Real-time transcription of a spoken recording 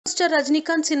Star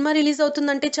Rajinikanth cinema release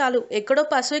అవుతుందంటే చాలు ఎక్కడో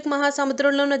పసిఫిక్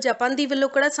మహాసముద్రంలో ఉన్న జపాన్ దీవుల్లో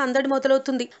కూడా సందడి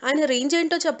మొదలవుతుంది. ఆయన రేంజ్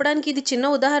ఏంటో చెప్పడానికి ఇది చిన్న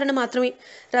ఉదాహరణ మాత్రమే.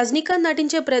 రజనీకాంత్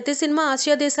నటించే ప్రతి సినిమా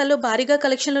ఆసియా దేశాల్లో భారీగా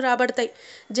కలెక్షన్లు రాబడతాయి.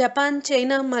 జపాన్,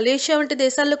 చైనా, మలేషియా వంటి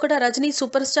దేశాల్లో కూడా రజనీ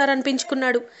సూపర్ స్టార్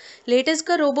అనిపించుకున్నాడు.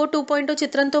 లేటెస్ట్గా రోబో 2.0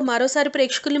 చిత్రంతో మరోసారి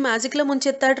ప్రేక్షకుల్ని మ్యాజిక్లో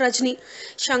ముంచెత్తాడు రజనీ.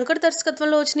 శంకర్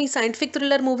దర్శకత్వంలో వచ్చిన ఈ scientific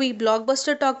thriller movie block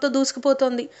buster టాక్తో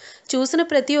దూసుకుపోతోంది. చూసిన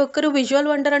ప్రతి ఒక్కరూ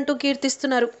విజువల్ వండర్ అంటూ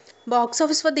కీర్తిస్తున్నారు.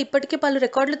 బాక్సాఫీస్ వద్ద ఇప్పటికే పలు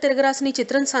రికార్డులు తిరగరాసిన ఈ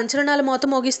చిత్రం సంచలనాల మోత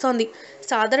మోగిస్తోంది.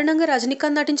 సాధారణంగా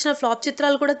రజనీకాంత్ నటించిన ఫ్లాప్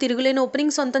చిత్రాలు కూడా తిరుగులేని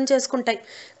ఓపెనింగ్ సొంతం చేసుకుంటాయి.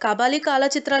 కబాలీ, కాలా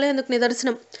చిత్రాలే అందుకు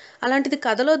నిదర్శనం. అలాంటిది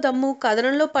కథలో దమ్ము,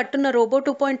 కథనంలో పట్టున్న రోబో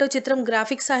 2.0 చిత్రం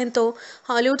గ్రాఫిక్స్ సాయంతో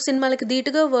హాలీవుడ్ సినిమాలకు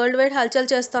ధీటుగా వరల్డ్ వైడ్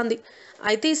హల్చల్ చేస్తోంది.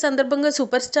 అయితే ఈ సందర్భంగా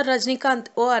సూపర్ స్టార్ రజనీకాంత్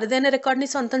ఓ అరుదైన రికార్డుని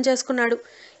సొంతం చేసుకున్నాడు.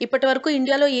 ఇప్పటి వరకు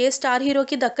ఇండియాలో ఏ స్టార్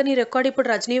హీరోకి దక్కని రికార్డు ఇప్పుడు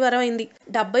రజనీ వరం అయింది.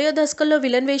 70వ దశకంలో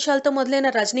విలన్ వేషాలతో మొదలైన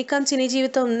రజనీకాంత్ సినీ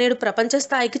జీవితం నేడు ప్రపంచ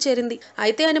స్థాయికి చేరింది.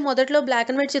 అయితే ఆయన మొదట్లో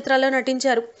బ్లాక్ అండ్ వైట్ చిత్రాల్లో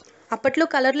నటించారు. అప్పట్లో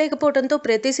కలర్ లేకపోవడంతో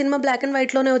ప్రతి సినిమా బ్లాక్ అండ్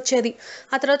వైట్లోనే వచ్చేది.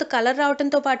 ఆ తర్వాత కలర్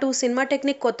రావడంతో పాటు సినిమా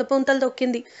టెక్నిక్ కొత్త పుంతలు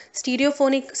తొక్కింది.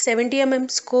 Stereophonic, 70mm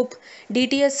scope,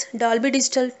 DTS, Dolby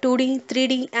digital, 2D,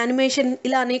 3D animation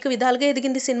ఇలా అనేక విధాలుగా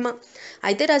ఎదిగింది సినిమా.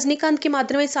 అయితే రజనీకాంత్కి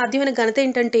మాత్రమే సాధ్యమైన ఘనత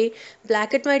ఏంటంటే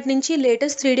బ్లాక్ అండ్ వైట్ నుంచి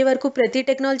లేటెస్ట్ 3D వరకు ప్రతి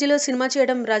టెక్నాలజీలో సినిమా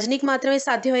చేయడం రజనీకి మాత్రమే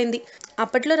సాధ్యమైంది.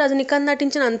 అప్పట్లో రజనీకాంత్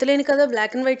నటించిన అంతులేని కథ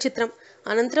బ్లాక్ అండ్ వైట్ చిత్రం.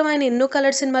 అనంతరం ఆయన ఎన్నో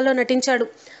కలర్ సినిమాల్లో నటించాడు.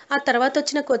 ఆ తర్వాత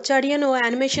వచ్చిన కొచ్చాడియన్ ఓ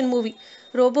యానిమేషన్ మూవీ.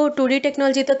 రోబో 2D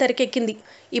టెక్నాలజీతో తెరకెక్కింది.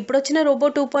 ఇప్పుడొచ్చిన రోబో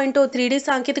 2.0 3D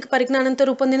సాంకేతిక పరిజ్ఞానంతో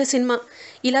రూపొందిన సినిమా.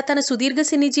 ఇలా తన సుదీర్ఘ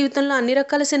సినీ జీవితంలో అన్ని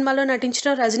రకాల సినిమాల్లో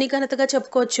నటించడం రజనీ ఘనతగా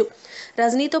చెప్పుకోవచ్చు.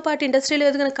 రజనీతో పాటు ఇండస్ట్రీలో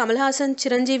ఎదిగిన కమల్ హాసన్,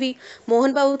 చిరంజీవి,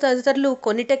 మోహన్ బాబు తదితరులు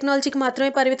కొన్ని టెక్నాలజీకి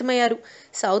మాత్రమే పరిమితమయ్యారు.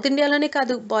 సౌత్ ఇండియాలోనే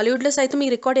కాదు, బాలీవుడ్లో సైతం ఈ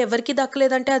రికార్డు ఎవరికీ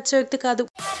దక్కలేదంటే అతిశయోక్తి కాదు.